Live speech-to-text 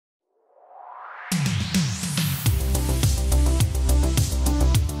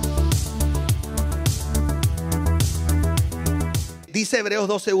Dice Hebreos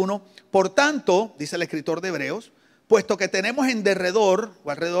 12:1, por tanto, dice el escritor de Hebreos, puesto que tenemos en derredor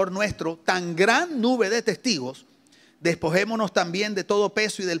o alrededor nuestro tan gran nube de testigos, despojémonos también de todo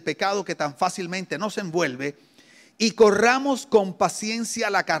peso y del pecado que tan fácilmente nos envuelve y corramos con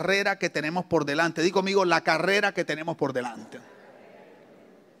paciencia la carrera que tenemos por delante. Digo conmigo, la carrera que tenemos por delante.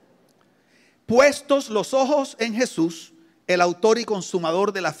 Puestos los ojos en Jesús, el autor y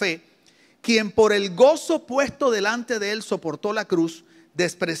consumador de la fe, quien por el gozo puesto delante de él soportó la cruz,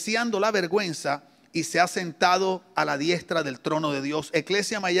 despreciando la vergüenza, y se ha sentado a la diestra del trono de Dios.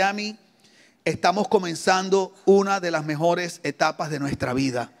 Iglesia Miami, estamos comenzando una de las mejores etapas de nuestra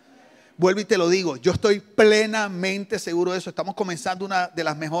vida. Vuelvo y te lo digo, yo estoy plenamente seguro de eso. Estamos comenzando una de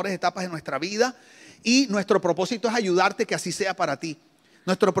las mejores etapas de nuestra vida y nuestro propósito es ayudarte que así sea para ti.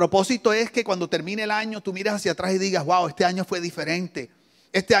 Nuestro propósito es que cuando termine el año tú mires hacia atrás y digas, wow, este año fue diferente.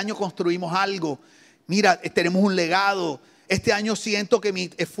 Este año construimos algo. Mira, tenemos un legado. Este año siento que mi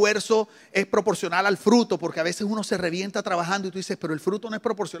esfuerzo es proporcional al fruto, porque a veces uno se revienta trabajando y tú dices, pero el fruto no es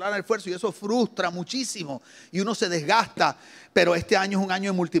proporcional al esfuerzo y eso frustra muchísimo y uno se desgasta. Pero este año es un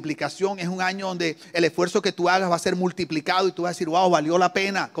año de multiplicación, es un año donde el esfuerzo que tú hagas va a ser multiplicado y tú vas a decir, wow, valió la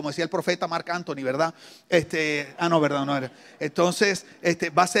pena, como decía el profeta Marc Anthony, ¿verdad? No, ¿verdad? No era. Entonces,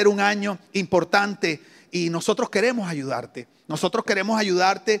 va a ser un año importante y nosotros queremos ayudarte. Nosotros queremos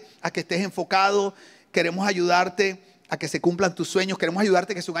ayudarte a que estés enfocado, queremos ayudarte a que se cumplan tus sueños. Queremos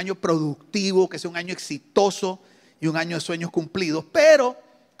ayudarte a que sea un año productivo, que sea un año exitoso y un año de sueños cumplidos. Pero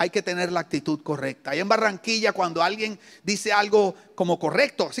hay que tener la actitud correcta. Ahí en Barranquilla, cuando alguien dice algo como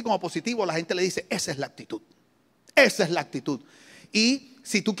correcto, así como positivo, la gente le dice, esa es la actitud. Esa es la actitud. Y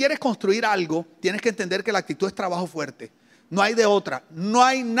si tú quieres construir algo, tienes que entender que la actitud es trabajo fuerte. No hay de otra. No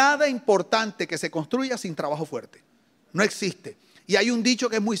hay nada importante que se construya sin trabajo fuerte. No existe. Y hay un dicho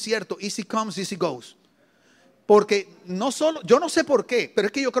que es muy cierto, easy comes, easy goes. Porque no solo, yo no sé por qué, pero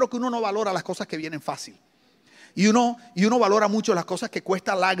es que yo creo que uno no valora las cosas que vienen fácil. Y uno valora mucho las cosas que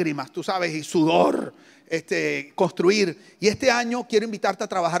cuestan lágrimas, tú sabes, y sudor, construir. Y este año quiero invitarte a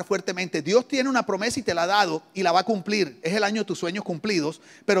trabajar fuertemente. Dios tiene una promesa y te la ha dado y la va a cumplir. Es el año de tus sueños cumplidos,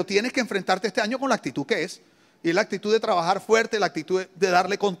 pero tienes que enfrentarte este año con la actitud que es. Y es la actitud de trabajar fuerte, la actitud de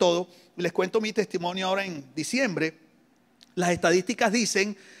darle con todo. Y les cuento mi testimonio ahora en diciembre. Las estadísticas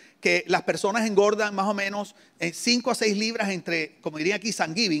dicen que las personas engordan más o menos 5 a 6 libras entre, como diría aquí,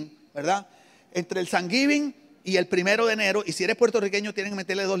 Thanksgiving, ¿verdad? Entre el Thanksgiving y el 1 de enero. Y si eres puertorriqueño, tienen que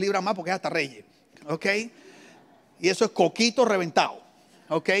meterle 2 libras más porque es hasta Reyes, ¿ok? Y eso es coquito reventado,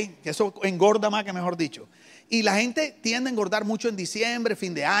 ¿ok? Eso engorda más que mejor dicho. Y la gente tiende a engordar mucho en diciembre,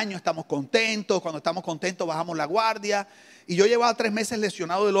 fin de año, estamos contentos. Cuando estamos contentos bajamos la guardia. Y yo llevaba 3 meses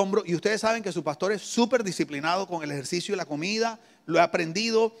lesionado del hombro y ustedes saben que su pastor es súper disciplinado con el ejercicio y la comida. Lo he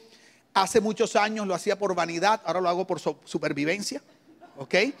aprendido. Hace muchos años lo hacía por vanidad, ahora lo hago por supervivencia,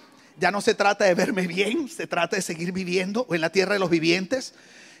 ¿ok? Ya no se trata de verme bien, se trata de seguir viviendo en la tierra de los vivientes,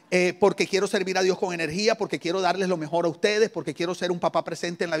 porque quiero servir a Dios con energía, porque quiero darles lo mejor a ustedes, porque quiero ser un papá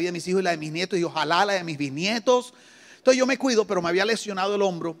presente en la vida de mis hijos y la de mis nietos y ojalá la de mis bisnietos. Entonces yo me cuido, pero me había lesionado el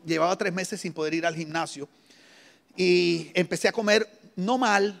hombro, llevaba 3 meses sin poder ir al gimnasio y empecé a comer no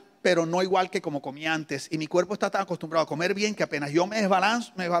mal, pero no igual que como comía antes. Y mi cuerpo está tan acostumbrado a comer bien que apenas yo me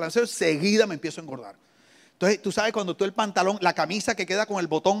desbalanceo, seguida me empiezo a engordar. Entonces, tú sabes cuando tú el pantalón, la camisa que queda con el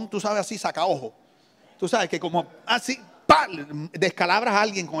botón, tú sabes así, saca ojo. Tú sabes que como así, ¡pam!, descalabras a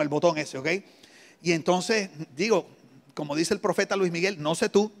alguien con el botón ese, ¿ok? Y entonces, digo, como dice el profeta Luis Miguel, no sé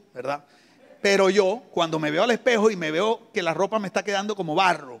tú, ¿verdad? Pero yo, cuando me veo al espejo y me veo que la ropa me está quedando como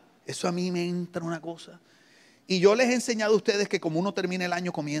barro, eso a mí me entra una cosa. Y yo les he enseñado a ustedes que como uno termina el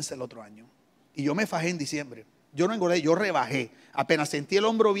año, comienza el otro año. Y yo me fajé en diciembre. Yo no engordé, yo rebajé. Apenas sentí el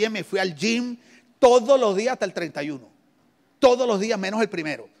hombro bien, me fui al gym todos los días hasta el 31. Todos los días menos el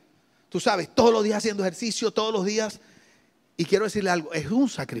 1. Tú sabes, todos los días haciendo ejercicio, todos los días. Y quiero decirle algo, es un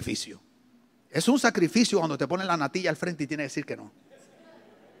sacrificio. Es un sacrificio cuando te ponen la natilla al frente y tienes que decir que no.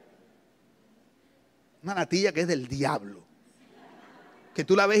 Una natilla que es del diablo. Que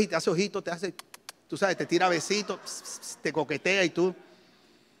tú la ves y te hace ojitos, te hace... Tú sabes, te tira besitos, te coquetea y tú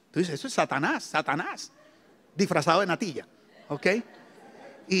dices, eso es Satanás, disfrazado de natilla, ¿ok?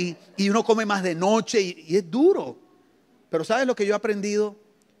 Y uno come más de noche y es duro. Pero ¿sabes lo que yo he aprendido?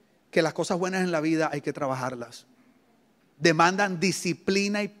 Que las cosas buenas en la vida hay que trabajarlas. Demandan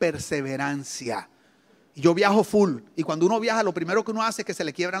disciplina y perseverancia. Yo viajo full y cuando uno viaja lo primero que uno hace es que se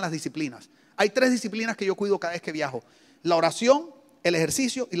le quiebran las disciplinas. Hay 3 disciplinas que yo cuido cada vez que viajo. La oración, el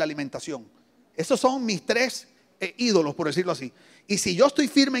ejercicio y la alimentación. Esos son mis 3 ídolos, por decirlo así. Y si yo estoy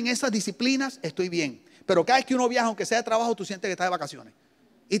firme en esas disciplinas, estoy bien. Pero cada vez que uno viaja, aunque sea de trabajo, tú sientes que estás de vacaciones.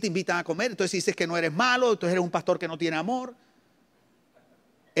 Y te invitan a comer. Entonces dices que no eres malo, entonces eres un pastor que no tiene amor.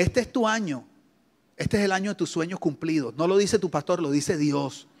 Este es tu año. Este es el año de tus sueños cumplidos. No lo dice tu pastor, lo dice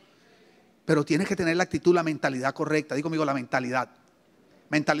Dios. Pero tienes que tener la actitud, la mentalidad correcta. Digo conmigo, la mentalidad.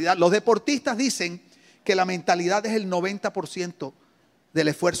 Mentalidad. Los deportistas dicen que la mentalidad es el 90% del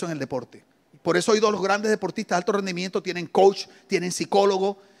esfuerzo en el deporte. Por eso hoy los grandes deportistas de alto rendimiento tienen coach, tienen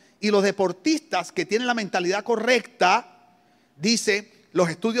psicólogo. Y los deportistas que tienen la mentalidad correcta, los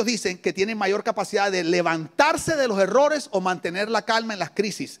estudios dicen que tienen mayor capacidad de levantarse de los errores o mantener la calma en las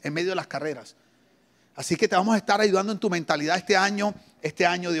crisis, en medio de las carreras. Así que te vamos a estar ayudando en tu mentalidad este año. Este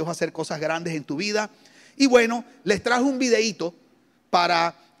año Dios va a hacer cosas grandes en tu vida. Y bueno, les traje un videíto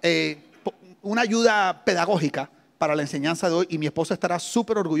para una ayuda pedagógica para la enseñanza de hoy. Y mi esposa estará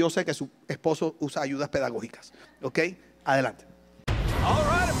súper orgullosa de que su esposo usa ayudas pedagógicas. ¿Ok? Adelante. All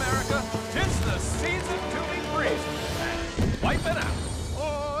right, America, 'tis the season to be free. Wipe it out.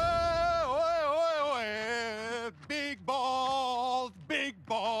 Big balls, big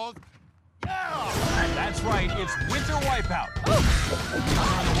balls. Yeah! That's right, it's Winter Wipeout. Turn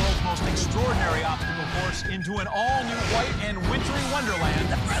the world's most extraordinary obstacle course into an all-new white and wintry wonderland.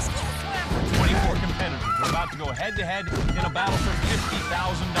 The Bristol Slam. 24 competitors are about to go head-to-head in a battle for $50,000.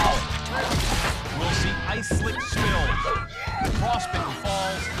 We'll see ice slick spills, frostbitten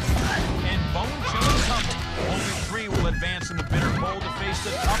falls, and bone-chilling tumble. Only 3 will advance in the bitter cold to face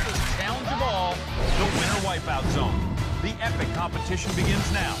the toughest challenge of all, the Winter Wipeout Zone. The epic competition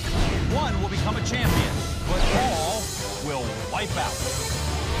begins now. One will become a champion, but all will wipe out.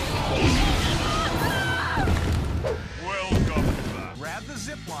 Welcome back. Grab the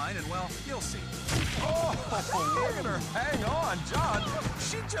zip line and, well, you'll see. Oh, look at her hang on, John.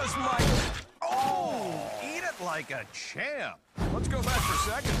 She just might... Oh, eat it like a champ. Let's go back for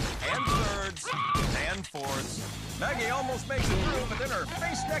seconds, and thirds, and fourths. Maggie almost makes it through, but then her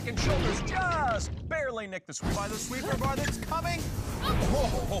face, neck, and shoulders just barely nick the sweep by the sweeper bar that's coming.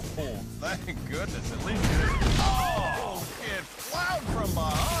 Oh, thank goodness, at least. Oh, it plowed from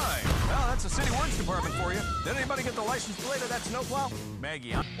behind. Well, that's the city works department for you. Did anybody get the license plate of that snowplow?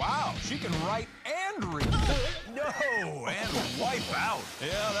 Maggie, huh? Wow, she can write and read. No, and wipe out.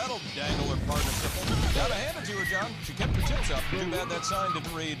 Yeah, that'll dangle her partner simple. Gotta hand it to her, John. She kept her tits up. Too bad that sign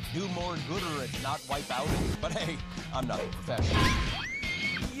didn't read, do more gooder it, not wipe out it. But hey, I'm not a professional.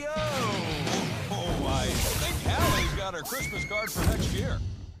 Yo! Oh, I think Hallie's got her Christmas card for next year.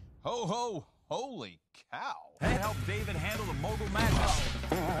 Ho, ho, holy cow. Hey, help David handle the mogul madness.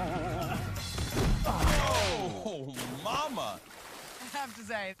 Oh, mama. I have to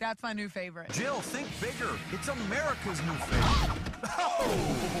say, that's my new favorite. Jill, think bigger. It's America's new favorite.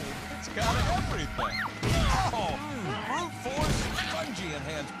 Oh, it's got everything. Oh, brute force, bungee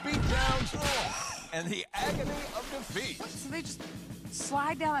enhanced beatdowns, and the agony of defeat. So they just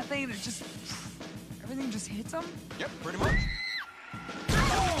slide down that thing and it just, everything just hits them? Yep, pretty much.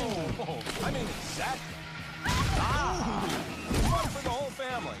 Oh, I mean, exactly. Ah, fun for the whole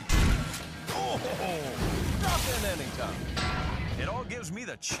family. Oh, drop in anytime. It all gives me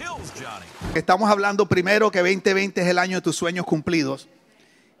the chills, Johnny. Estamos hablando primero que 2020 es el año de tus sueños cumplidos.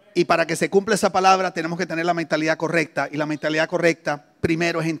 Y para que se cumpla esa palabra tenemos que tener la mentalidad correcta. Y la mentalidad correcta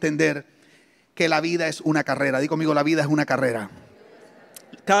primero es entender que la vida es una carrera. Digo conmigo, la vida es una carrera.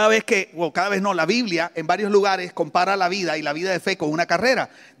 La Biblia en varios lugares compara la vida y la vida de fe con una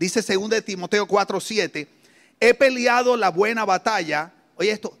carrera. Dice 2 Timoteo 4:7, he peleado la buena batalla.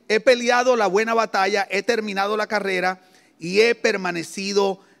 Oye esto, he peleado la buena batalla, he terminado la carrera y he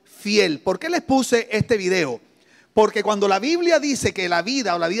permanecido fiel. ¿Por qué les puse este video? Porque cuando la Biblia dice que la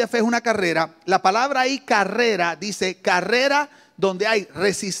vida o la vida de fe es una carrera, la palabra ahí carrera dice carrera donde hay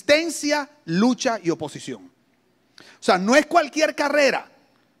resistencia, lucha y oposición. O sea, no es cualquier carrera.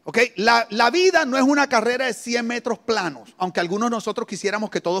 ¿Okay? La vida no es una carrera de 100 metros planos, aunque algunos de nosotros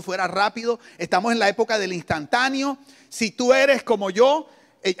quisiéramos que todo fuera rápido. Estamos en la época del instantáneo. Si tú eres como yo,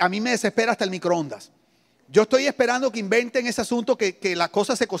 a mí me desespera hasta el microondas. Yo estoy esperando que inventen ese asunto que las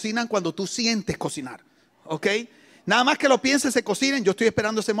cosas se cocinan cuando tú sientes cocinar. ¿Ok? Nada más que lo pienses, se cocinen. Yo estoy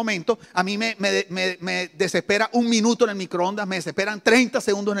esperando ese momento. A mí me desespera un minuto en el microondas, me desesperan 30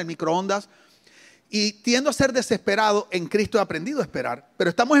 segundos en el microondas. Y tiendo a ser desesperado. En Cristo he aprendido a esperar. Pero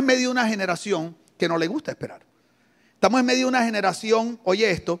estamos en medio de una generación que no le gusta esperar. Estamos en medio de una generación, oye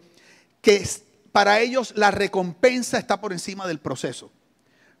esto, que para ellos la recompensa está por encima del proceso.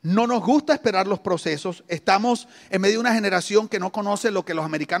 No nos gusta esperar los procesos. Estamos en medio de una generación que no conoce lo que los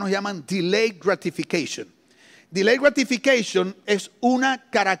americanos llaman delayed gratification. Delayed gratification es una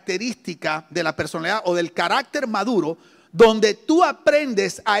característica de la personalidad o del carácter maduro, donde tú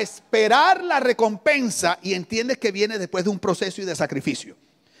aprendes a esperar la recompensa y entiendes que viene después de un proceso y de sacrificio.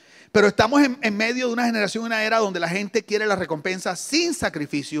 Pero estamos en medio de una generación, una era donde la gente quiere la recompensa sin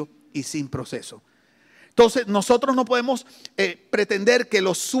sacrificio y sin proceso. Entonces nosotros no podemos pretender que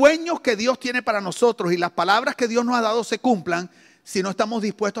los sueños que Dios tiene para nosotros y las palabras que Dios nos ha dado se cumplan si no estamos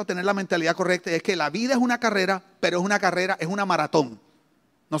dispuestos a tener la mentalidad correcta. Y es que la vida es una carrera, pero es una carrera, es una maratón.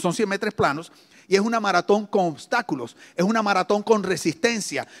 No son 100 metros planos. Y es una maratón con obstáculos, es una maratón con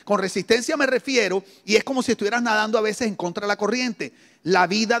resistencia. Con resistencia me refiero, y es como si estuvieras nadando a veces en contra de la corriente. La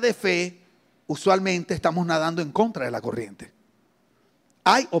vida de fe, usualmente estamos nadando en contra de la corriente.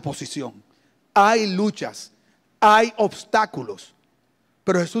 Hay oposición, hay luchas, hay obstáculos.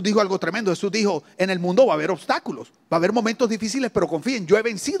 Pero Jesús dijo algo tremendo. Jesús dijo, en el mundo va a haber obstáculos, va a haber momentos difíciles, pero confíen, yo he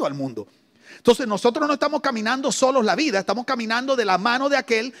vencido al mundo. Entonces nosotros no estamos caminando solos la vida, estamos caminando de la mano de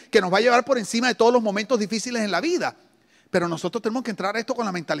aquel que nos va a llevar por encima de todos los momentos difíciles en la vida. Pero nosotros tenemos que entrar a esto con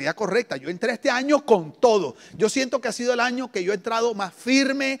la mentalidad correcta. Yo entré este año con todo. Yo siento que ha sido el año que yo he entrado más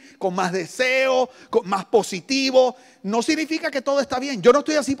firme, con más deseo, más positivo. No significa que todo está bien. Yo no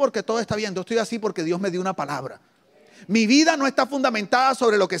estoy así porque todo está bien. Yo estoy así porque Dios me dio una palabra. Mi vida no está fundamentada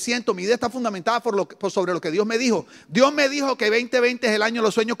sobre lo que siento. Mi vida está fundamentada sobre lo que Dios me dijo. Dios me dijo que 2020 es el año de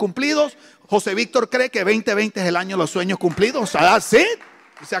los sueños cumplidos. José Víctor cree que 2020 es el año de los sueños cumplidos. That's it.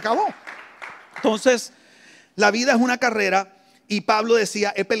 Y se acabó. Entonces, la vida es una carrera. Y Pablo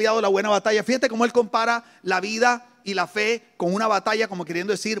decía, he peleado la buena batalla. Fíjate cómo él compara la vida y la fe con una batalla, como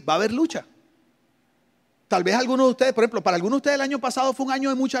queriendo decir, va a haber lucha. Tal vez algunos de ustedes, por ejemplo, para algunos de ustedes el año pasado fue un año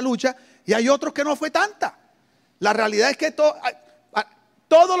de mucha lucha. Y hay otros que no fue tanta. La realidad es que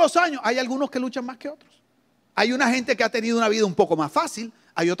todos los años hay algunos que luchan más que otros. Hay una gente que ha tenido una vida un poco más fácil,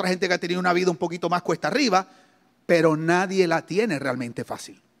 hay otra gente que ha tenido una vida un poquito más cuesta arriba, pero nadie la tiene realmente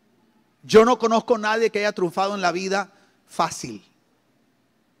fácil. Yo no conozco a nadie que haya triunfado en la vida fácil.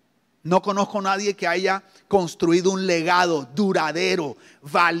 No conozco a nadie que haya construido un legado duradero,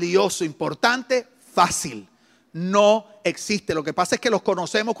 valioso, importante, fácil. No existe. Lo que pasa es que los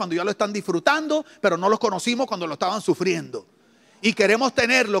conocemos cuando ya lo están disfrutando, pero no los conocimos cuando lo estaban sufriendo. Y queremos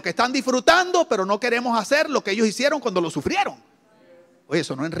tener lo que están disfrutando, pero no queremos hacer lo que ellos hicieron cuando lo sufrieron. Oye,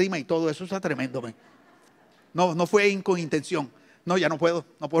 eso no en rima y todo eso está tremendo. No fue con intención. No, ya no puedo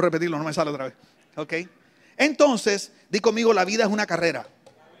repetirlo, no me sale otra vez. ¿Ok? Entonces, di conmigo, la vida es una carrera.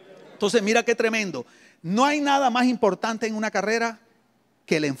 Entonces, mira qué tremendo. No hay nada más importante en una carrera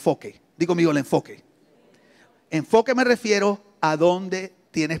que el enfoque. Di conmigo, el enfoque. Enfoque me refiero a dónde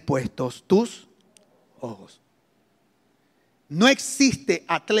tienes puestos tus ojos. No existe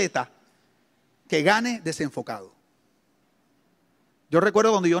atleta que gane desenfocado. Yo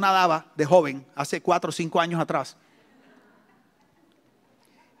recuerdo cuando yo nadaba de joven, hace 4 o 5 años atrás.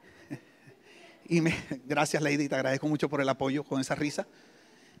 Gracias, Lady, te agradezco mucho por el apoyo con esa risa.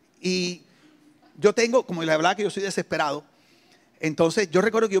 Y yo tengo, como les hablaba, que yo soy desesperado. Entonces yo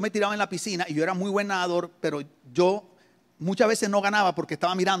recuerdo que yo me tiraba en la piscina y yo era muy buen nadador, pero yo muchas veces no ganaba porque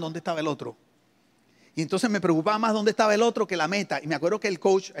estaba mirando dónde estaba el otro. Y entonces me preocupaba más dónde estaba el otro que la meta. Y me acuerdo que el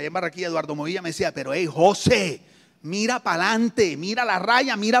coach allá en Barranquilla, Eduardo Movilla, me decía, pero hey, José, mira para adelante, mira la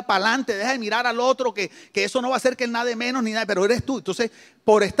raya, mira para adelante, deja de mirar al otro, que eso no va a hacer que él nade menos ni nada, pero eres tú. Entonces,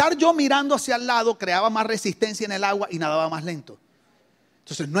 por estar yo mirando hacia el lado, creaba más resistencia en el agua y nadaba más lento.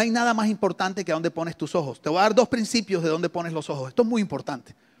 Entonces no hay nada más importante que a dónde pones tus ojos. Te voy a dar 2 principios de dónde pones los ojos. Esto es muy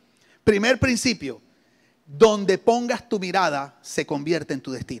importante. Primer principio, donde pongas tu mirada se convierte en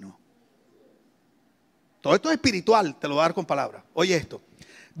tu destino. Todo esto es espiritual, te lo voy a dar con palabras. Oye esto,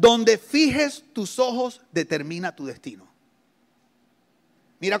 donde fijes tus ojos determina tu destino.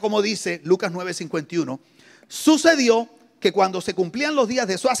 Mira cómo dice Lucas 9:51. Sucedió que cuando se cumplían los días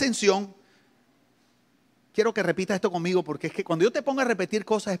de su ascensión, quiero que repitas esto conmigo porque es que cuando yo te pongo a repetir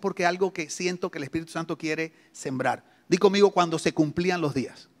cosas es porque algo que siento que el Espíritu Santo quiere sembrar. Di conmigo, cuando se cumplían los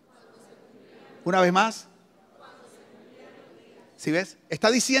días. Una vez más. ¿Sí ves?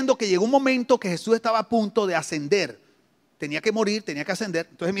 Está diciendo que llegó un momento que Jesús estaba a punto de ascender. Tenía que morir, tenía que ascender.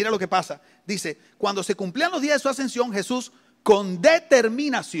 Entonces mira lo que pasa. Dice, cuando se cumplían los días de su ascensión, Jesús con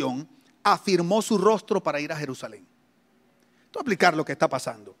determinación afirmó su rostro para ir a Jerusalén. Te voy a explicar lo que está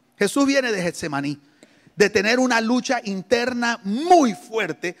pasando. Jesús viene de Getsemaní, de tener una lucha interna muy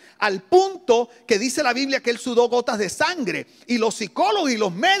fuerte, al punto que dice la Biblia que él sudó gotas de sangre. Y los psicólogos y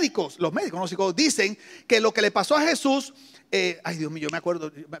los médicos dicen que lo que le pasó a Jesús, ay Dios mío, yo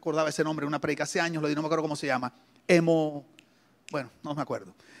me acordaba ese nombre en una predica hace años, no me acuerdo cómo se llama, bueno, no me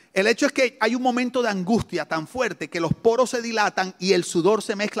acuerdo. El hecho es que hay un momento de angustia tan fuerte que los poros se dilatan y el sudor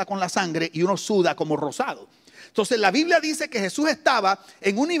se mezcla con la sangre y uno suda como rosado. Entonces la Biblia dice que Jesús estaba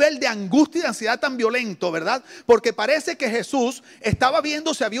en un nivel de angustia y de ansiedad tan violento, ¿verdad? Porque parece que Jesús estaba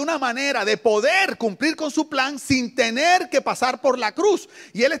viendo si había una manera de poder cumplir con su plan sin tener que pasar por la cruz.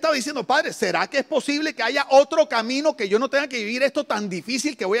 Y él estaba diciendo, Padre, ¿será que es posible que haya otro camino, que yo no tenga que vivir esto tan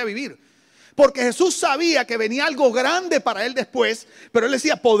difícil que voy a vivir? Porque Jesús sabía que venía algo grande para él después, pero él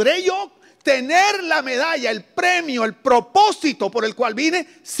decía, ¿podré yo tener la medalla, el premio, el propósito por el cual vine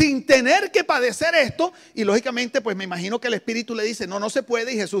sin tener que padecer esto? Y lógicamente pues me imagino que el Espíritu le dice, no, no se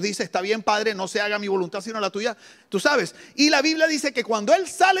puede. Y Jesús dice, está bien, Padre, no se haga mi voluntad sino la tuya. Tú sabes. Y la Biblia dice que cuando él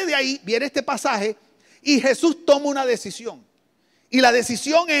sale de ahí, viene este pasaje y Jesús toma una decisión. Y la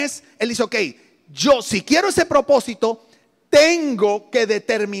decisión es, él dice, ok, yo si quiero ese propósito, tengo que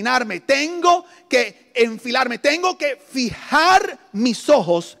determinarme, tengo que enfilarme, tengo que fijar mis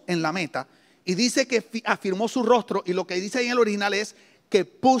ojos en la meta. Y dice que afirmó su rostro, y lo que dice ahí en el original es que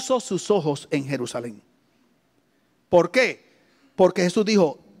puso sus ojos en Jerusalén. ¿Por qué? Porque Jesús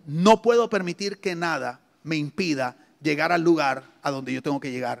dijo, no puedo permitir que nada me impida llegar al lugar a donde yo tengo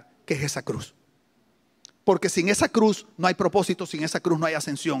que llegar, que es esa cruz. Porque sin esa cruz no hay propósito, sin esa cruz no hay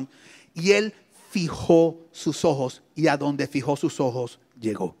ascensión. Y él fijó sus ojos, y a donde fijó sus ojos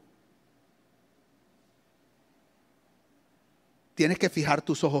llegó. Tienes que fijar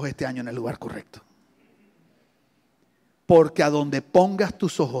tus ojos este año en el lugar correcto, porque a donde pongas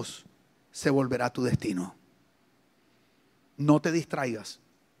tus ojos se volverá tu destino. No te distraigas.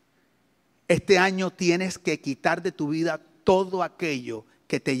 Este año tienes que quitar de tu vida todo aquello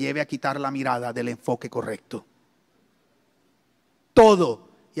que te lleve a quitar la mirada del enfoque correcto. Todo.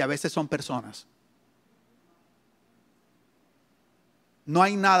 Y a veces son personas. No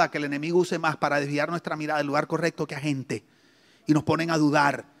hay nada que el enemigo use más para desviar nuestra mirada del lugar correcto que a gente. Y nos ponen a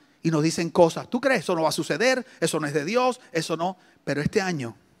dudar y nos dicen cosas. ¿Tú crees? Eso no va a suceder, eso no es de Dios, eso no. Pero este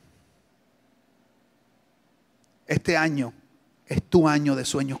año es tu año de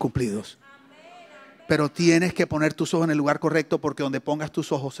sueños cumplidos. Pero tienes que poner tus ojos en el lugar correcto, porque donde pongas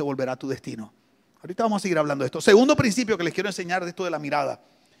tus ojos se volverá tu destino. Ahorita vamos a seguir hablando de esto. Segundo principio que les quiero enseñar de esto de la mirada.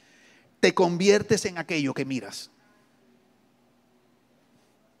 Te conviertes en aquello que miras.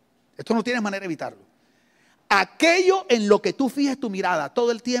 Esto no tienes manera de evitarlo. Aquello en lo que tú fijes tu mirada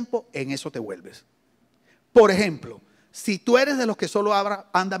todo el tiempo, en eso te vuelves. Por ejemplo, si tú eres de los que solo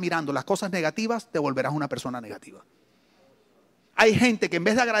anda mirando las cosas negativas, te volverás una persona negativa. Hay gente que en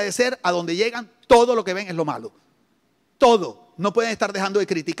vez de agradecer, a donde llegan, todo lo que ven es lo malo. Todo. No pueden estar dejando de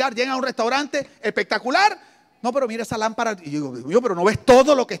criticar. Llegan a un restaurante espectacular. No, pero mira esa lámpara. Y yo digo, pero no ves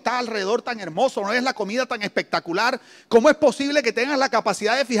todo lo que está alrededor tan hermoso, no ves la comida tan espectacular. ¿Cómo es posible que tengas la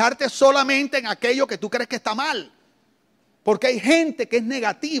capacidad de fijarte solamente en aquello que tú crees que está mal? Porque hay gente que es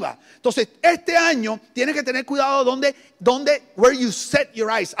negativa. Entonces, este año tienes que tener cuidado where you set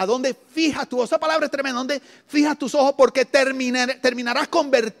your eyes, a dónde fijas tu ojos. Esa palabra es tremenda, donde fijas tus ojos, porque terminarás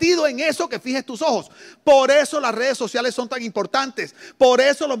convertido en eso que fijes tus ojos. Por eso las redes sociales son tan importantes. Por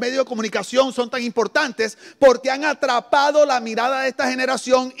eso los medios de comunicación son tan importantes, porque han atrapado la mirada de esta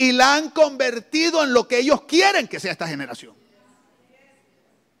generación y la han convertido en lo que ellos quieren que sea esta generación.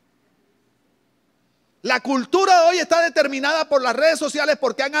 La cultura de hoy está determinada por las redes sociales,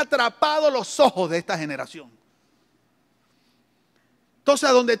 porque han atrapado los ojos de esta generación. Entonces,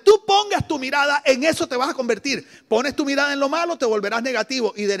 a donde tú pongas tu mirada, en eso te vas a convertir. Pones tu mirada en lo malo, te volverás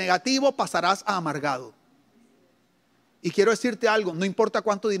negativo, y de negativo pasarás a amargado. Y quiero decirte algo, no importa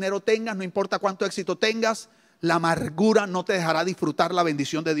cuánto dinero tengas, no importa cuánto éxito tengas, la amargura no te dejará disfrutar la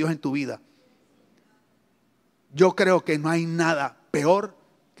bendición de Dios en tu vida. Yo creo que no hay nada peor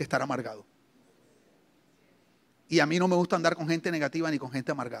que estar amargado. Y a mí no me gusta andar con gente negativa ni con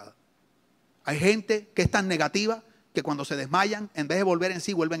gente amargada. Hay gente que es tan negativa que cuando se desmayan, en vez de volver en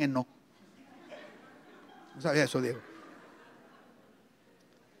sí, vuelven en no. ¿No sabías eso, Diego?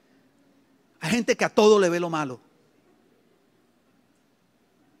 Hay gente que a todo le ve lo malo.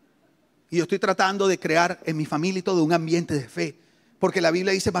 Y yo estoy tratando de crear en mi familia y todo un ambiente de fe. Porque la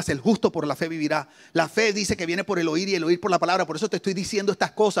Biblia dice, más el justo por la fe vivirá. La fe dice que viene por el oír y el oír por la palabra. Por eso te estoy diciendo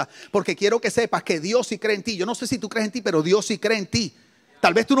estas cosas. Porque quiero que sepas que Dios sí cree en ti. Yo no sé si tú crees en ti, pero Dios sí cree en ti.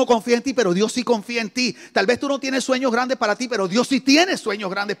 Tal vez tú no confías en ti, pero Dios sí confía en ti. Tal vez tú no tienes sueños grandes para ti, pero Dios sí tiene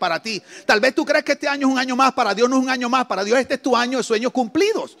sueños grandes para ti. Tal vez tú crees que este año es un año más. Para Dios no es un año más. Para Dios este es tu año de sueños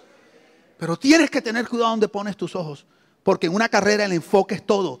cumplidos. Pero tienes que tener cuidado donde pones tus ojos. Porque en una carrera el enfoque es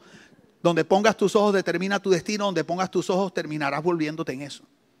todo. Donde pongas tus ojos determina tu destino. Donde pongas tus ojos terminarás volviéndote en eso.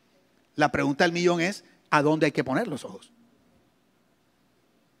 La pregunta del millón es, ¿a dónde hay que poner los ojos?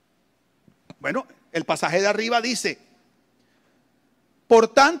 Bueno, el pasaje de arriba dice, Por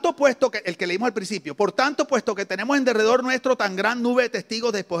tanto, puesto que, el que leímos al principio, por tanto, puesto que tenemos en derredor nuestro tan gran nube de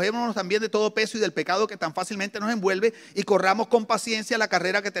testigos, despojémonos también de todo peso y del pecado que tan fácilmente nos envuelve y corramos con paciencia la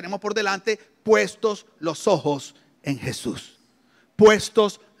carrera que tenemos por delante, puestos los ojos en Jesús.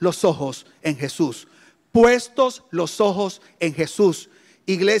 Puestos los ojos en Jesús. Puestos los ojos en Jesús.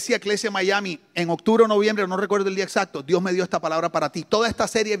 Iglesia Miami, en octubre o noviembre, no recuerdo el día exacto, Dios me dio esta palabra para ti. Toda esta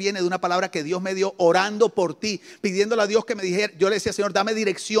serie viene de una palabra que Dios me dio orando por ti, pidiéndole a Dios que me dijera. Yo le decía, Señor, dame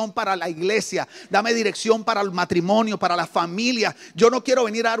dirección para la iglesia, dame dirección para el matrimonio, para la familia. Yo no quiero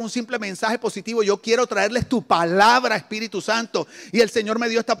venir a dar un simple mensaje positivo, yo quiero traerles tu palabra, Espíritu Santo. Y el Señor me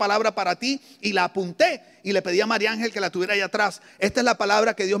dio esta palabra para ti y la apunté y le pedí a María Ángel que la tuviera ahí atrás. Esta es la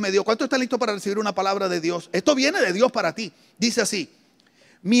palabra que Dios me dio. ¿Cuántos están listos para recibir una palabra de Dios? Esto viene de Dios para ti. Dice así: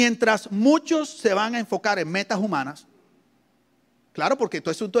 mientras muchos se van a enfocar en metas humanas, claro, porque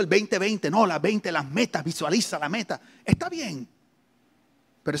todo es asunto del 2020, no, las metas, visualiza la meta, está bien,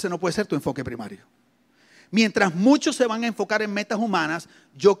 pero ese no puede ser tu enfoque primario. Mientras muchos se van a enfocar en metas humanas,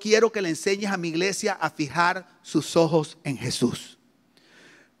 yo quiero que le enseñes a mi iglesia a fijar sus ojos en Jesús.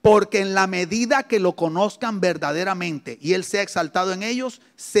 Porque en la medida que lo conozcan verdaderamente y Él sea exaltado en ellos,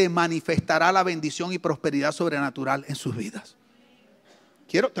 se manifestará la bendición y prosperidad sobrenatural en sus vidas.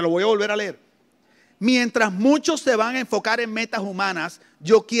 Te lo voy a volver a leer. Mientras muchos se van a enfocar en metas humanas,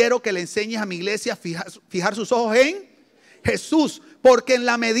 yo quiero que le enseñes a mi iglesia a fijar sus ojos en Jesús. Porque en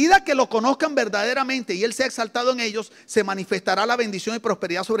la medida que lo conozcan verdaderamente y Él sea exaltado en ellos, se manifestará la bendición y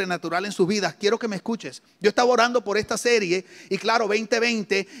prosperidad sobrenatural en sus vidas. Quiero que me escuches. Yo estaba orando por esta serie y claro,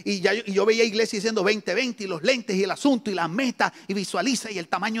 2020, y yo veía iglesia diciendo 2020 y los lentes y el asunto y la meta y visualiza y el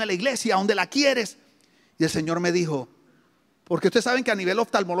tamaño de la iglesia, donde la quieres. Y el Señor me dijo, porque ustedes saben que a nivel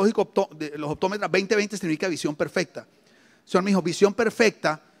oftalmológico, los optómetras, 2020 significa visión perfecta. El Señor me dijo, visión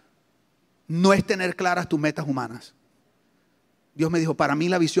perfecta no es tener claras tus metas humanas. Dios me dijo, para mí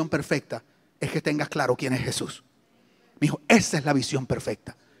la visión perfecta es que tengas claro quién es Jesús. Me dijo, esa es la visión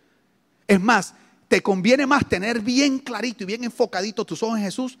perfecta. Es más, te conviene más tener bien clarito y bien enfocadito tus ojos en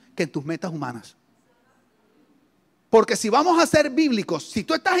Jesús que en tus metas humanas. Porque si vamos a ser bíblicos, si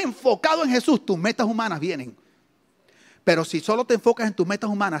tú estás enfocado en Jesús, tus metas humanas vienen. Pero si solo te enfocas en tus metas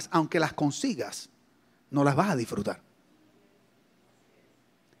humanas, aunque las consigas, no las vas a disfrutar.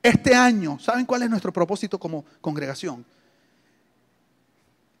 Este año, ¿saben cuál es nuestro propósito como congregación?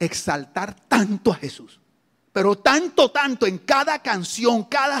 Exaltar tanto a Jesús. Pero tanto en cada canción,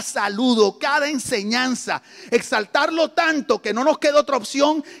 cada saludo, cada enseñanza. Exaltarlo tanto que no nos queda otra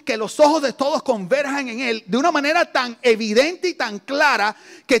opción que los ojos de todos converjan en Él. De una manera tan evidente y tan clara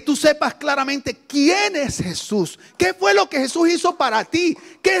que tú sepas claramente quién es Jesús. ¿Qué fue lo que Jesús hizo para ti?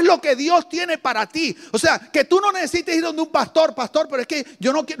 ¿Qué es lo que Dios tiene para ti? O sea, que tú no necesites ir donde un pastor, pero es que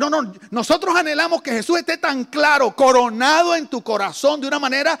yo no quiero. No, nosotros anhelamos que Jesús esté tan claro, coronado en tu corazón de una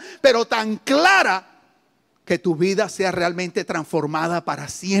manera, pero tan clara, que tu vida sea realmente transformada para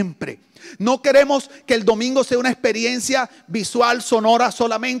siempre. No queremos que el domingo sea una experiencia visual, sonora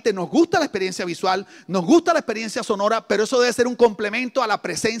solamente. Nos gusta la experiencia visual, nos gusta la experiencia sonora, pero eso debe ser un complemento a la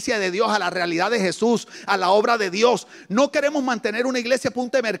presencia de Dios, a la realidad de Jesús, a la obra de Dios. No queremos mantener una iglesia a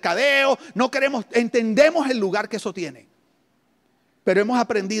punta de mercadeo, entendemos el lugar que eso tiene. Pero hemos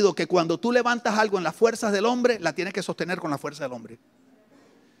aprendido que cuando tú levantas algo en las fuerzas del hombre, la tienes que sostener con la fuerza del hombre.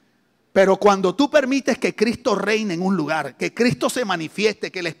 Pero cuando tú permites que Cristo reine en un lugar, que Cristo se manifieste,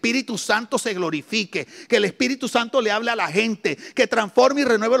 que el Espíritu Santo se glorifique, que el Espíritu Santo le hable a la gente, que transforme y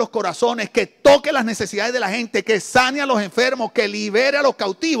renueve los corazones, que toque las necesidades de la gente, que sane a los enfermos, que libere a los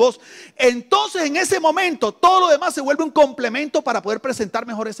cautivos, entonces en ese momento todo lo demás se vuelve un complemento para poder presentar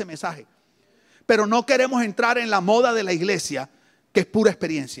mejor ese mensaje. Pero no queremos entrar en la moda de la iglesia, que es pura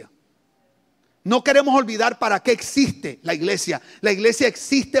experiencia. No queremos olvidar para qué existe la iglesia. La iglesia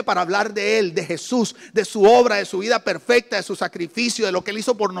existe para hablar de Él, de Jesús, de su obra, de su vida perfecta, de su sacrificio, de lo que Él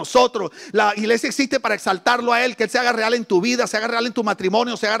hizo por nosotros. La iglesia existe para exaltarlo a Él, que Él se haga real en tu vida, se haga real en tu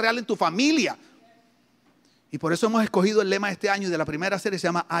matrimonio, se haga real en tu familia. Y por eso hemos escogido el lema de este año y de la primera serie se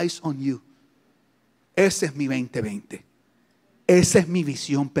llama Eyes on You. Ese es mi 2020. Esa es mi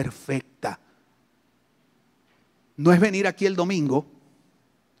visión perfecta. No es venir aquí el domingo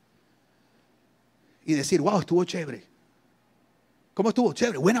y decir, wow, estuvo chévere. ¿Cómo estuvo?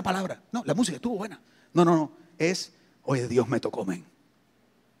 Chévere, buena palabra. No, la música estuvo buena. No. Es, oye, Dios me tocó, men.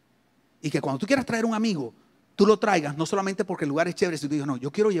 Y que cuando tú quieras traer un amigo, tú lo traigas, no solamente porque el lugar es chévere, sino tú digas, no,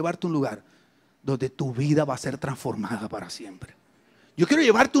 yo quiero llevarte a un lugar donde tu vida va a ser transformada para siempre. Yo quiero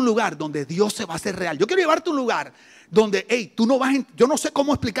llevarte a un lugar donde Dios se va a hacer real. Yo quiero llevarte a un lugar donde, hey, tú no vas, yo no sé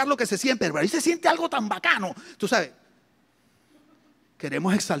cómo explicar lo que se siente, pero ahí se siente algo tan bacano. Tú sabes,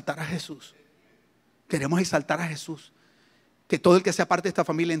 queremos exaltar a Jesús. Queremos exaltar a Jesús. Que todo el que sea parte de esta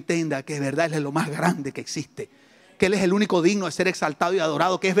familia entienda que es verdad, Él es lo más grande que existe. Que Él es el único digno de ser exaltado y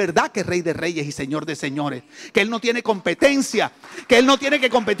adorado. Que es verdad que es Rey de Reyes y Señor de Señores. Que Él no tiene competencia. Que Él no tiene que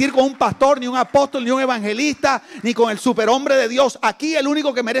competir con un pastor, ni un apóstol, ni un evangelista, ni con el superhombre de Dios. Aquí el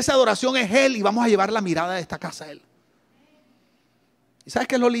único que merece adoración es Él. Y vamos a llevar la mirada de esta casa a Él. ¿Y sabes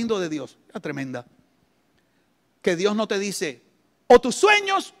qué es lo lindo de Dios? La tremenda. Que Dios no te dice o tus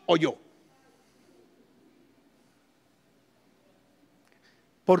sueños o yo.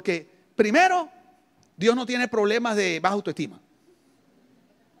 Porque primero, Dios no tiene problemas de baja autoestima.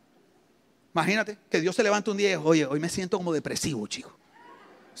 Imagínate que Dios se levanta un día y dice, oye, hoy me siento como depresivo, chico.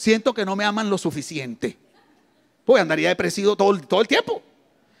 Siento que no me aman lo suficiente. Pues andaría depresivo todo el tiempo.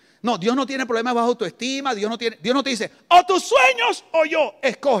 No, Dios no tiene problemas de baja autoestima. Dios no te dice, o tus sueños o yo.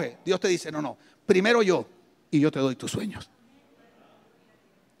 Escoge. Dios te dice, no, primero yo y yo te doy tus sueños.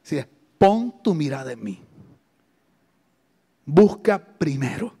 ¿Sí? Pon tu mirada en mí. Busca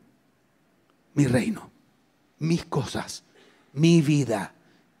primero mi reino, mis cosas, mi vida,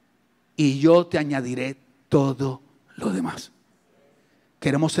 y yo te añadiré todo lo demás.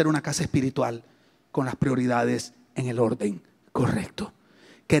 Queremos ser una casa espiritual con las prioridades en el orden correcto.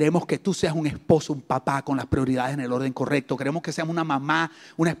 Queremos que tú seas un esposo, un papá con las prioridades en el orden correcto. Queremos que seas una mamá,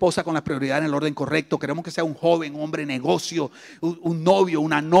 una esposa con las prioridades en el orden correcto. Queremos que seas un joven, un hombre de negocio, un novio,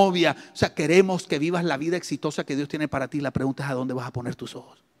 una novia. O sea, queremos que vivas la vida exitosa que Dios tiene para ti. La pregunta es ¿a dónde vas a poner tus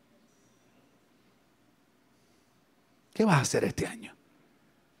ojos? ¿Qué vas a hacer este año?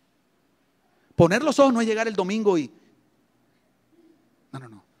 Poner los ojos no es llegar el domingo y...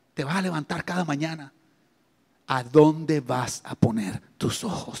 No. Te vas a levantar cada mañana. ¿A dónde vas a poner tus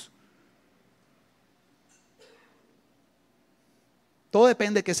ojos? Todo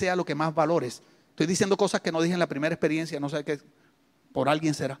depende de que sea lo que más valores. Estoy diciendo cosas que no dije en la primera experiencia, no sé qué, por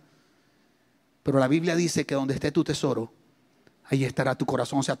alguien será. Pero la Biblia dice que donde esté tu tesoro, ahí estará tu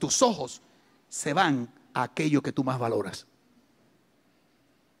corazón. O sea, tus ojos se van a aquello que tú más valoras.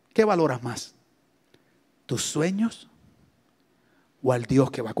 ¿Qué valoras más? ¿Tus sueños o al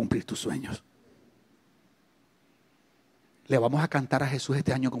Dios que va a cumplir tus sueños? Le vamos a cantar a Jesús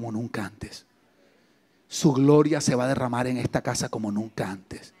este año como nunca antes. Su gloria se va a derramar en esta casa como nunca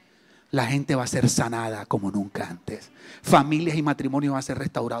antes. La gente va a ser sanada como nunca antes. Familias y matrimonios van a ser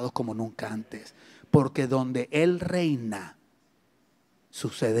restaurados como nunca antes. Porque donde Él reina,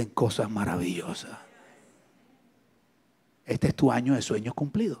 suceden cosas maravillosas. Este es tu año de sueños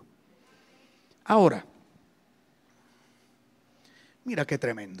cumplidos. Ahora, mira qué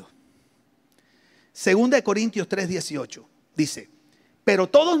tremendo. 2 Corintios 3:18 dice, pero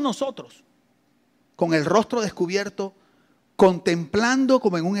todos nosotros, con el rostro descubierto, contemplando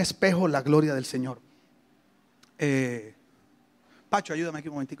como en un espejo la gloria del Señor. Pacho, ayúdame aquí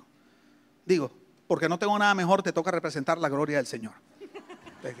un momentico. Digo, porque no tengo nada mejor, te toca representar la gloria del Señor.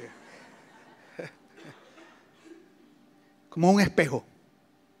 Como un espejo.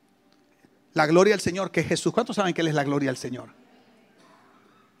 La gloria del Señor, que es Jesús. ¿Cuántos saben que Él es la gloria del Señor?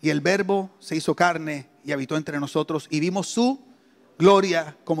 Y el Verbo se hizo carne y habitó entre nosotros y vimos su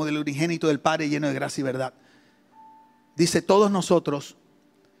gloria como del unigénito del Padre, lleno de gracia y verdad. Dice, todos nosotros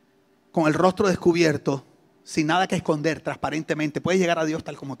con el rostro descubierto, sin nada que esconder, transparentemente, puedes llegar a Dios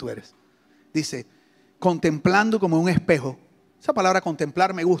tal como tú eres. Dice, contemplando como un espejo. Esa palabra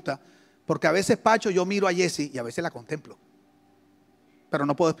contemplar me gusta, porque a veces, Pacho, yo miro a Jessie y a veces la contemplo. Pero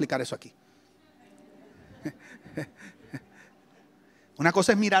no puedo explicar eso aquí. Una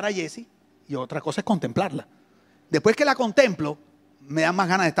cosa es mirar a Jessie y otra cosa es contemplarla. Después que la contemplo, me dan más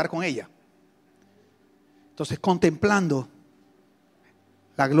ganas de estar con ella. Entonces, contemplando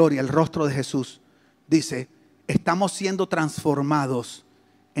la gloria, el rostro de Jesús, dice, estamos siendo transformados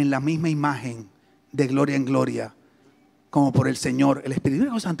en la misma imagen de gloria en gloria, como por el Señor, el Espíritu.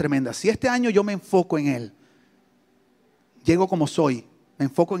 Una cosa tan tremenda. Si este año yo me enfoco en Él, llego como soy, me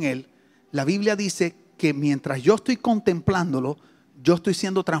enfoco en Él, la Biblia dice que mientras yo estoy contemplándolo, yo estoy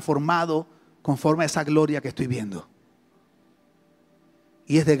siendo transformado conforme a esa gloria que estoy viendo.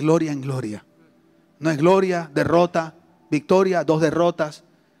 Y es de gloria en gloria. No es gloria, derrota, victoria, 2 derrotas.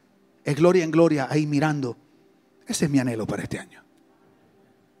 Es gloria en gloria, ahí mirando. Ese es mi anhelo para este año.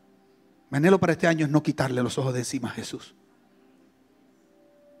 Mi anhelo para este año es no quitarle los ojos de encima a Jesús.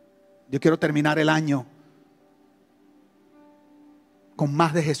 Yo quiero terminar el año con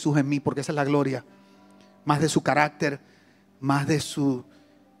más de Jesús en mí, porque esa es la gloria. Más de su carácter, más de su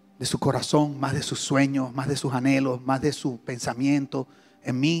corazón, más de sus sueños, más de sus anhelos, más de su pensamiento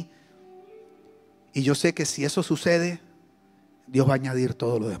en mí. Y yo sé que si eso sucede, Dios va a añadir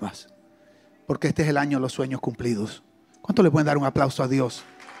todo lo demás. Porque este es el año de los sueños cumplidos. ¿Cuánto le pueden dar un aplauso a Dios?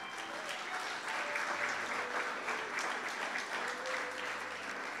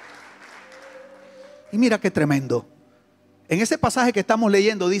 Y mira qué tremendo. En ese pasaje que estamos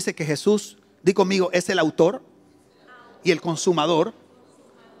leyendo dice que Jesús, di conmigo, es el autor y el consumador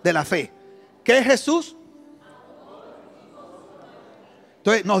de la fe. ¿Qué es Jesús?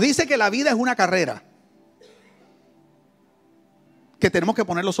 Entonces nos dice que la vida es una carrera, que tenemos que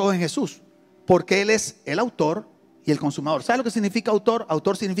poner los ojos en Jesús, porque Él es el autor y el consumador. ¿Sabes lo que significa autor?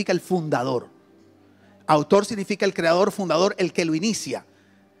 Autor significa el fundador. Autor significa el creador, fundador, el que lo inicia.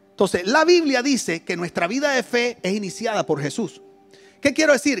 Entonces la Biblia dice que nuestra vida de fe es iniciada por Jesús. ¿Qué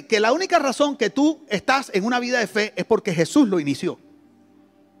quiero decir? Que la única razón que tú estás en una vida de fe es porque Jesús lo inició.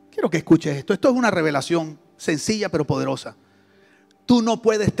 Quiero que escuches esto. Esto es una revelación sencilla pero poderosa. Tú no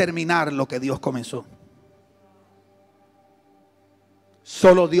puedes terminar lo que Dios comenzó.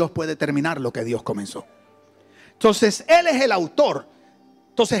 Solo Dios puede terminar lo que Dios comenzó. Entonces Él es el autor.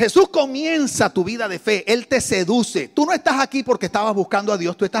 Entonces Jesús comienza tu vida de fe. Él te seduce. Tú no estás aquí porque estabas buscando a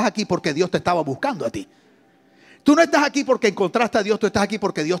Dios. Tú estás aquí porque Dios te estaba buscando a ti. Tú no estás aquí porque encontraste a Dios. Tú estás aquí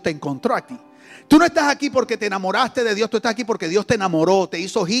porque Dios te encontró a ti. Tú no estás aquí porque te enamoraste de Dios. Tú estás aquí porque Dios te enamoró, te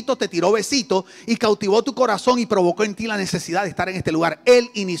hizo ojitos, te tiró besitos y cautivó tu corazón y provocó en ti la necesidad de estar en este lugar. Él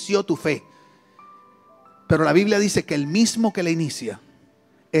inició tu fe. Pero la Biblia dice que el mismo que la inicia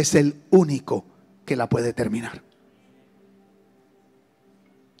es el único que la puede terminar.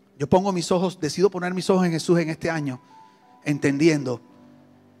 Yo pongo mis ojos, decido poner mis ojos en Jesús en este año, entendiendo,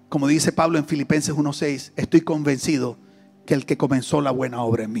 como dice Pablo en Filipenses 1:6, estoy convencido que el que comenzó la buena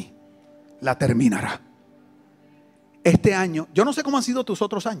obra en mí la terminará. Este año, yo no sé cómo han sido tus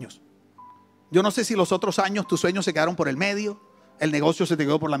otros años. Yo no sé si los otros años tus sueños se quedaron por el medio, el negocio se te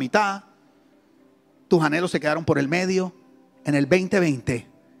quedó por la mitad, tus anhelos se quedaron por el medio. En el 2020,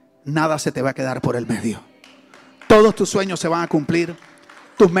 nada se te va a quedar por el medio. Todos tus sueños se van a cumplir,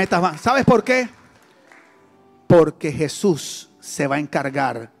 tus metas van. ¿Sabes por qué? Porque Jesús se va a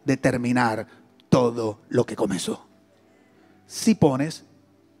encargar de terminar todo lo que comenzó. Si pones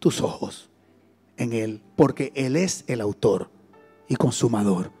tus ojos en Él, porque Él es el autor y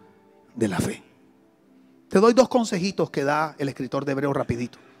consumador de la fe. Te doy dos consejitos que da el escritor de Hebreos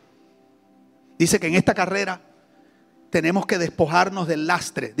rapidito. Dice que en esta carrera tenemos que despojarnos del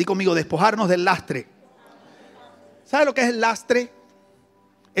lastre. Di conmigo, despojarnos del lastre. ¿Sabe lo que es el lastre?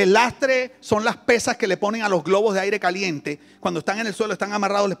 El lastre son las pesas que le ponen a los globos de aire caliente. Cuando están en el suelo, están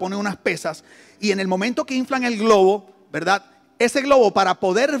amarrados, les ponen unas pesas. Y en el momento que inflan el globo, ¿verdad? Ese globo, para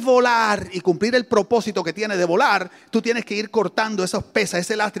poder volar y cumplir el propósito que tiene de volar, tú tienes que ir cortando esas pesas,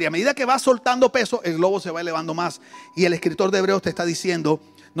 ese lastre. Y a medida que vas soltando peso, el globo se va elevando más. Y el escritor de Hebreos te está diciendo,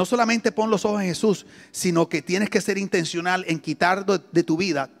 no solamente pon los ojos en Jesús, sino que tienes que ser intencional en quitar de tu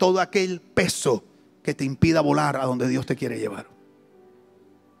vida todo aquel peso que te impida volar a donde Dios te quiere llevar.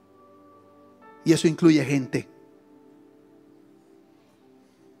 Y eso incluye gente.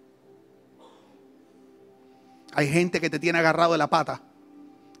 Hay gente que te tiene agarrado de la pata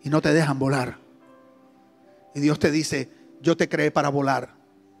y no te dejan volar. Y Dios te dice, yo te creé para volar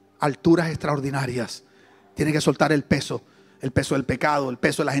alturas extraordinarias. Tienes que soltar el peso del pecado, el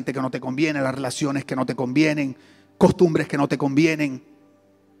peso de la gente que no te conviene, las relaciones que no te convienen, costumbres que no te convienen.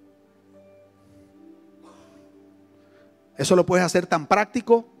 Eso lo puedes hacer tan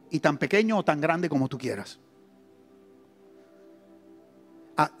práctico y tan pequeño o tan grande como tú quieras.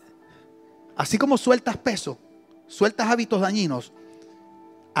 Así como sueltas peso, sueltas hábitos dañinos,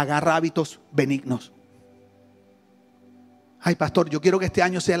 agarra hábitos benignos. Ay, pastor, yo quiero que este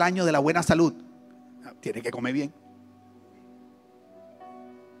año sea el año de la buena salud. Tienes que comer bien.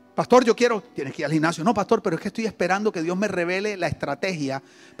 Pastor, tienes que ir al gimnasio. No, pastor, pero es que estoy esperando que Dios me revele la estrategia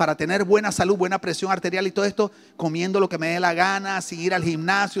para tener buena salud, buena presión arterial y todo esto, comiendo lo que me dé la gana, sin ir al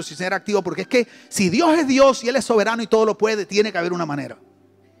gimnasio, sin ser activo. Porque es que si Dios es Dios y Él es soberano y todo lo puede, tiene que haber una manera.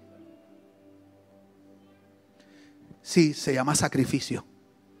 Sí, se llama sacrificio.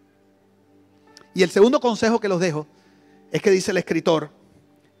 Y el segundo consejo que los dejo es que dice el escritor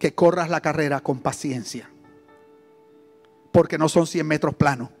que corras la carrera con paciencia. Porque no son 100 metros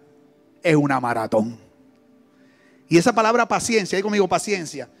planos, es una maratón. Y esa palabra paciencia, digo conmigo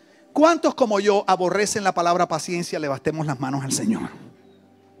paciencia. ¿Cuántos como yo aborrecen la palabra paciencia? Levantemos las manos al Señor.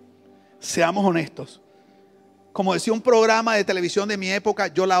 Seamos honestos. Como decía un programa de televisión de mi época,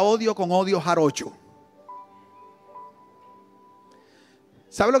 yo la odio con odio jarocho.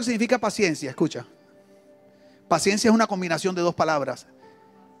 ¿Sabe lo que significa paciencia? Escucha. Paciencia es una combinación de dos palabras.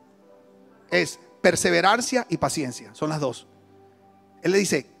 Es perseverancia y paciencia. Son las dos. Él le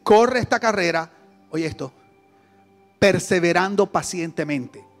dice, corre esta carrera. Oye esto. Perseverando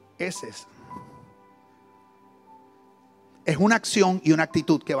pacientemente. Ese es. Es una acción y una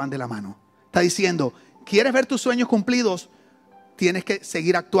actitud que van de la mano. Está diciendo, ¿quieres ver tus sueños cumplidos? tienes que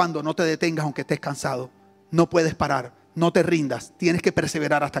seguir actuando, no te detengas aunque estés cansado. No puedes parar, no te rindas, tienes que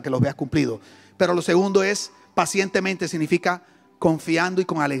perseverar hasta que los veas cumplidos. Pero lo segundo es, pacientemente significa confiando y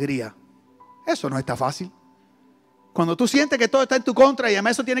con alegría. Eso no está fácil. Cuando tú sientes que todo está en tu contra y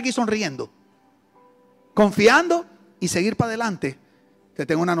además eso tienes que ir sonriendo, confiando y seguir para adelante. Te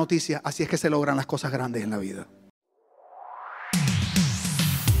tengo una noticia, así es que se logran las cosas grandes en la vida.